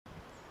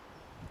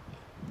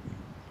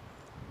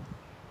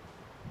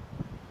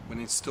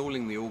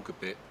installing the auger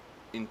bit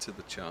into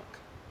the chuck,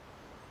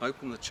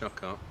 open the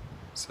chuck up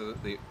so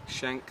that the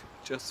shank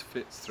just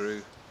fits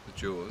through the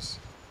jaws,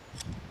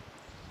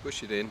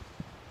 push it in,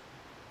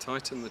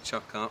 tighten the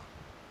chuck up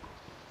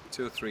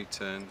 2 or 3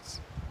 turns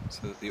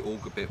so that the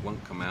auger bit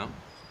won't come out,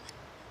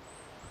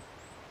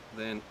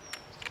 then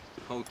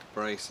hold the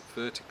brace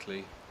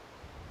vertically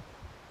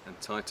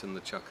and tighten the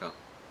chuck up.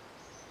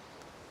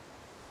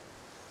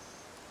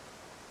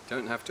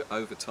 Don't have to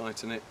over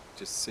tighten it,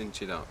 just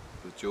cinch it up,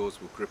 the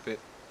jaws will grip it.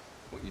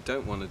 What you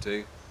don't want to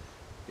do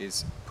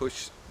is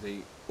push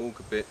the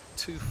auger bit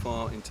too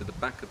far into the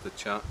back of the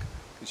chuck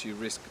because you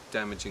risk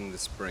damaging the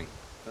spring.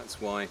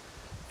 That's why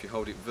if you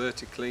hold it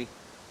vertically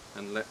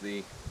and let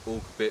the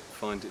auger bit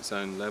find its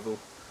own level,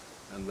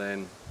 and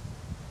then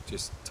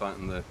just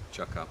tighten the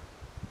chuck up.